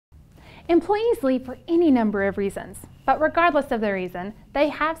Employees leave for any number of reasons, but regardless of the reason, they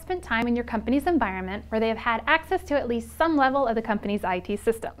have spent time in your company's environment where they have had access to at least some level of the company's IT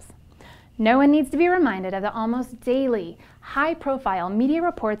systems. No one needs to be reminded of the almost daily, high-profile media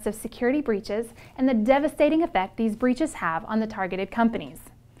reports of security breaches and the devastating effect these breaches have on the targeted companies.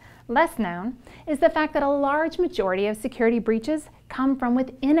 Less known is the fact that a large majority of security breaches come from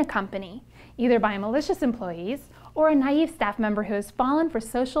within a company, either by malicious employees or a naive staff member who has fallen for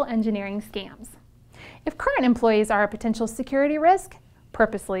social engineering scams. If current employees are a potential security risk,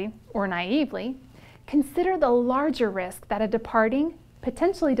 purposely or naively, consider the larger risk that a departing,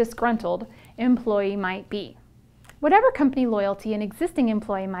 potentially disgruntled employee might be. Whatever company loyalty an existing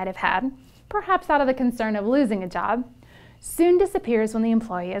employee might have had, perhaps out of the concern of losing a job, soon disappears when the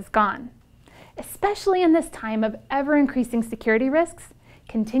employee is gone. Especially in this time of ever-increasing security risks,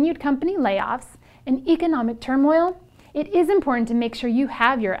 continued company layoffs, and economic turmoil, it is important to make sure you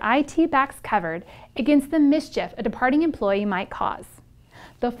have your IT backs covered against the mischief a departing employee might cause.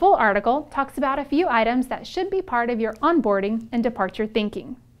 The full article talks about a few items that should be part of your onboarding and departure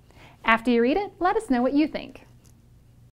thinking. After you read it, let us know what you think.